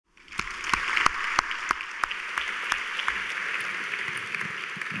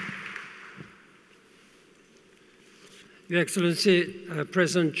Your Excellency,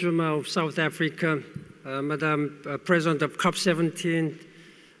 President Zuma of South Africa, Madam President of COP17,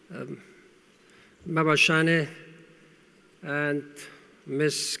 Mabashane, and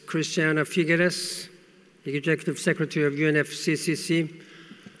Ms. Christiana Figueres, Executive Secretary of UNFCCC,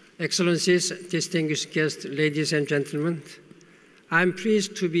 Excellencies, distinguished guests, ladies and gentlemen, I'm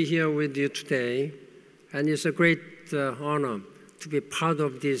pleased to be here with you today, and it's a great honor to be part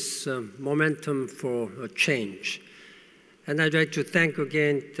of this momentum for change. And I'd like to thank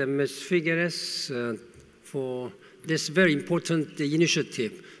again Ms. Figueres for this very important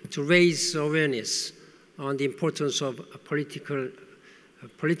initiative to raise awareness on the importance of political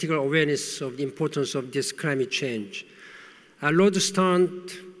awareness of the importance of this climate change. Lord Stern,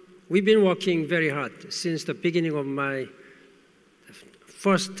 we've been working very hard since the beginning of my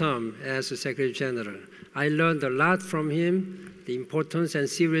first term as a Secretary General. I learned a lot from him, the importance and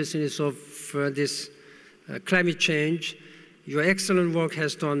seriousness of this climate change. Your excellent work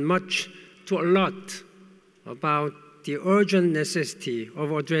has done much to a lot about the urgent necessity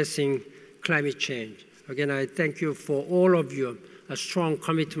of addressing climate change. Again, I thank you for all of your strong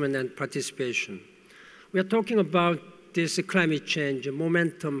commitment and participation. We are talking about this climate change,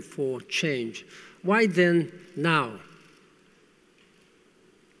 momentum for change. Why then now?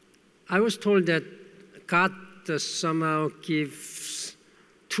 I was told that God somehow gives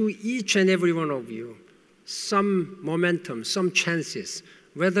to each and every one of you some momentum, some chances.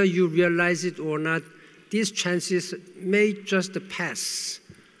 Whether you realize it or not, these chances may just pass.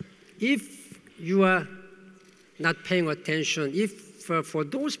 If you are not paying attention, if for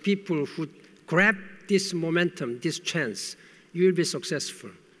those people who grab this momentum, this chance, you will be successful,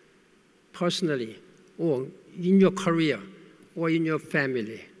 personally, or in your career, or in your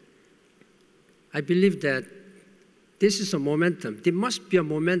family. I believe that this is a momentum. There must be a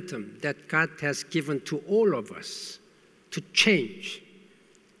momentum that God has given to all of us to change,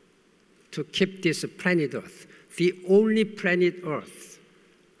 to keep this planet Earth, the only planet Earth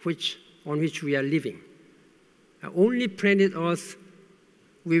on which we are living. The only planet Earth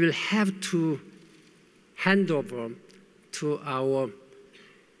we will have to hand over to our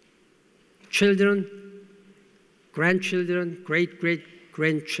children, grandchildren,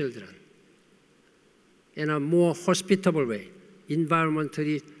 great-great-grandchildren in a more hospitable way,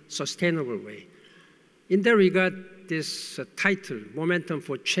 environmentally sustainable way. In that regard, this title, Momentum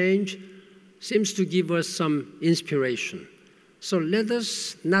for Change, seems to give us some inspiration. So let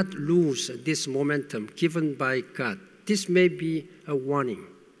us not lose this momentum given by God. This may be a warning.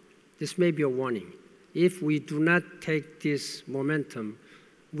 This may be a warning. If we do not take this momentum,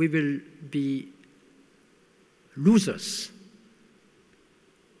 we will be losers.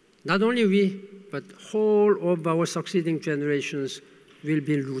 Not only we, but whole of our succeeding generations will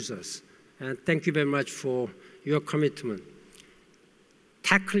be losers. And thank you very much for your commitment.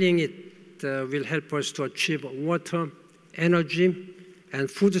 Tackling it will help us to achieve water, energy, and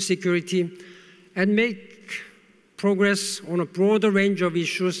food security, and make progress on a broader range of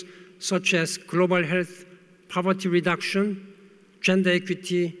issues such as global health, poverty reduction, gender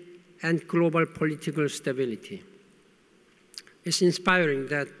equity, and global political stability. It's inspiring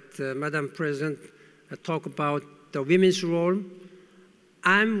that Madam President talked about the women's role.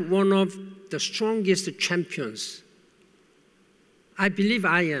 I'm one of the strongest champions. I believe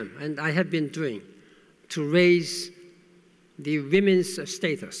I am, and I have been doing, to raise the women's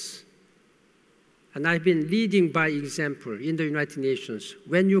status. And I've been leading by example in the United Nations.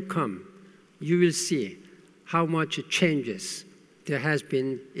 When you come, you will see how much changes there has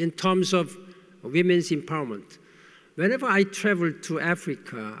been in terms of women's empowerment. Whenever I travel to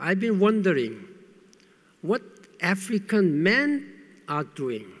Africa, I've been wondering what African men are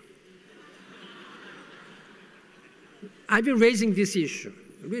doing. I've been raising this issue,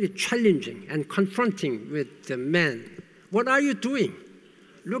 really challenging and confronting with the men. What are you doing?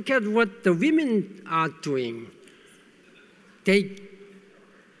 Look at what the women are doing. They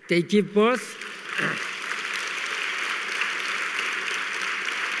give birth.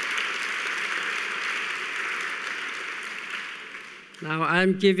 Now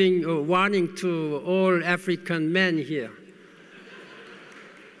I'm giving a warning to all African men here.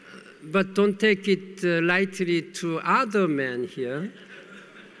 But don't take it lightly to other men here.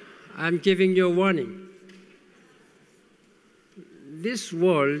 I'm giving you a warning. This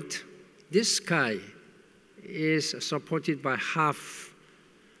world, this sky, is supported by half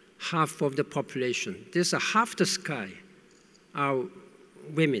of the population. This half the sky are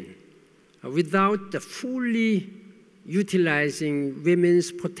women. Without the fully utilizing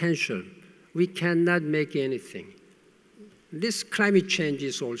women's potential, we cannot make anything. This climate change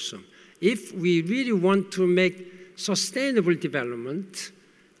is also. If we really want to make sustainable development,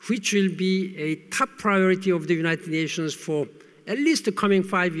 which will be a top priority of the United Nations for at least the coming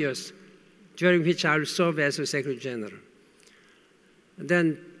 5 years, during which I will serve as a Secretary General.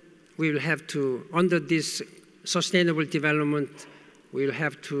 Then we will have to, under this sustainable development, we will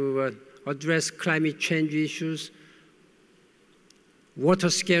have to address climate change issues, water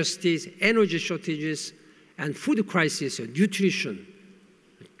scarcity, energy shortages, and food crisis, nutrition,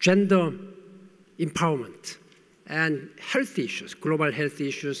 gender empowerment, and health issues, global health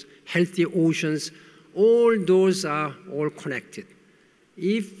issues, healthy oceans. All those are all connected.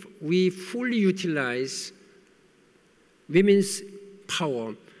 If we fully utilize women's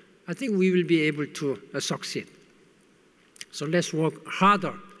power, I think we will be able to succeed. So let's work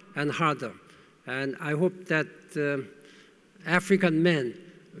harder and harder. And I hope that African men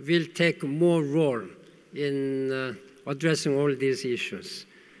will take more role in addressing all these issues.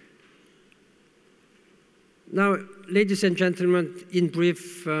 Now, ladies and gentlemen, in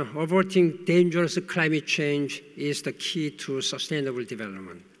brief, averting dangerous climate change is the key to sustainable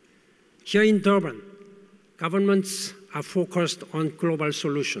development. Here in Durban, governments are focused on global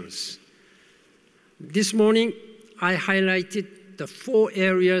solutions. This morning, I highlighted the 4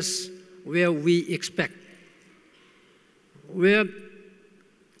 areas where we expect, where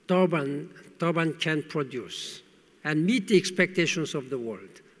Durban can produce and meet the expectations of the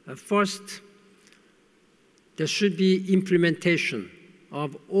world. First, there should be implementation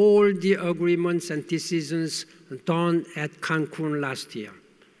of all the agreements and decisions done at Cancun last year,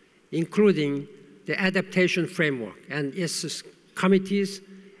 including the adaptation framework and its committees,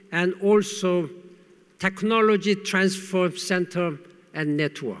 and also technology transfer center and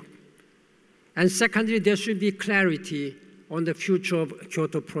network. And secondly, there should be clarity on the future of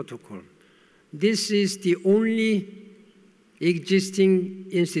Kyoto Protocol. This is the only existing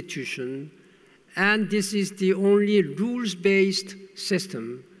institution, and this is the only rules-based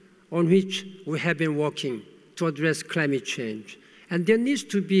system on which we have been working to address climate change. And there needs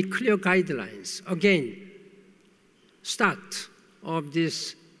to be clear guidelines. Again, start of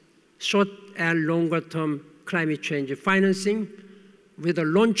this short and longer-term climate change financing with the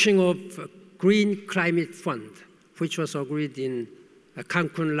launching of a Green Climate Fund, which was agreed in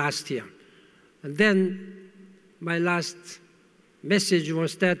Cancun last year. And then my last message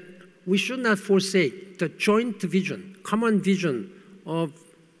was that we should not forsake the joint vision, common vision of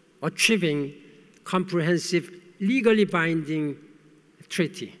achieving comprehensive, legally binding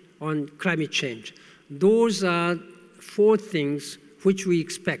treaty on climate change. Those are 4 things which we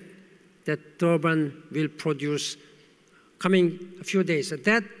expect that Durban will produce coming a few days.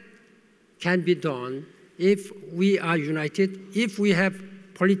 That can be done if we are united, if we have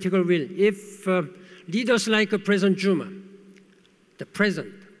political will, if leaders like President Zuma, the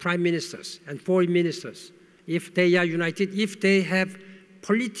President, Prime Ministers, and Foreign Ministers, if they are united, if they have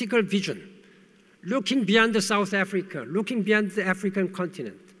political vision, looking beyond South Africa, looking beyond the African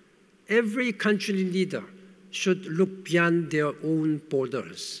continent. Every country leader should look beyond their own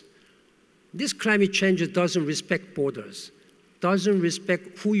borders. This climate change doesn't respect borders, doesn't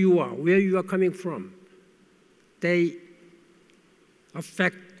respect who you are, where you are coming from. They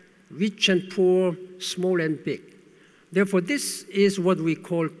affect rich and poor, small and big. Therefore, this is what we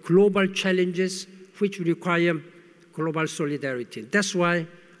call global challenges, which require global solidarity. That's why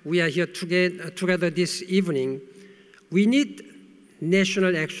we are here together this evening. We need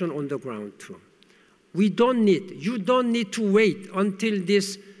national action on the ground too. You don't need to wait until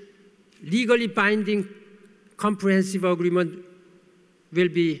this legally binding comprehensive agreement will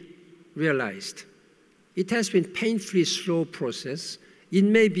be realized. It has been a painfully slow process. It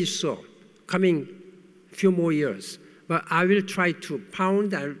may be so, coming a few more years. But I will try to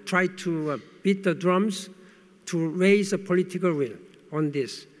pound, I will try to beat the drums to raise a political will on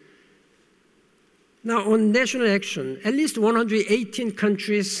this. Now, on national action, at least 118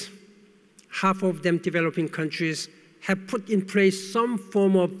 countries, half of them developing countries, have put in place some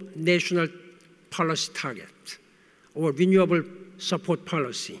form of national policy target or renewable support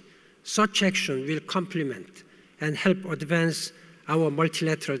policy. Such action will complement and help advance our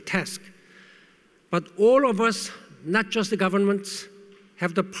multilateral task. But all of us, not just the governments,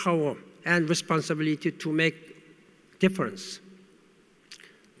 have the power and responsibility to make difference.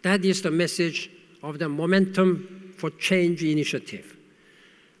 That is the message of the Momentum for Change initiative.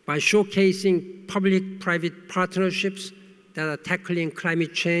 By showcasing public-private partnerships that are tackling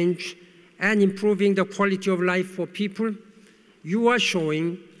climate change and improving the quality of life for people, you are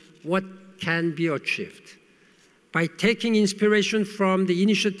showing what can be achieved. By taking inspiration from the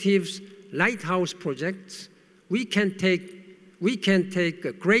initiative's lighthouse projects, we can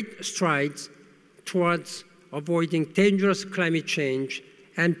take great strides towards avoiding dangerous climate change,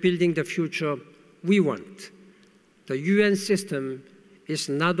 and building the future we want. The UN system is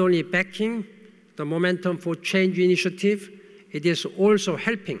not only backing the Momentum for Change initiative, it is also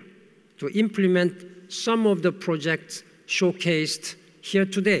helping to implement some of the projects showcased here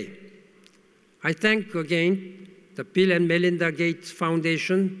today. I thank again the Bill and Melinda Gates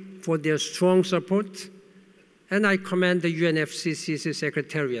Foundation for their strong support, and I commend the UNFCCC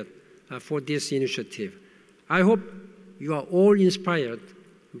Secretariat for this initiative. I hope you are all inspired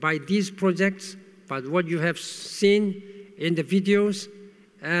by these projects, by what you have seen in the videos,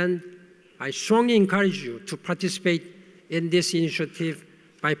 and I strongly encourage you to participate in this initiative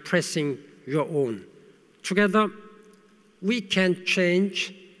by pressing your own. Together, we can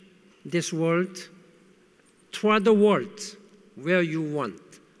change this world toward a world where you want.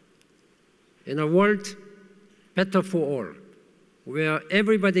 In a world better for all, where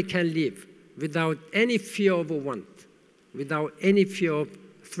everybody can live without any fear of a want, without any fear of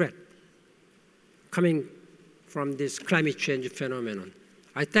threat coming from this climate change phenomenon.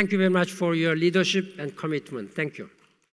 I thank you very much for your leadership and commitment. Thank you.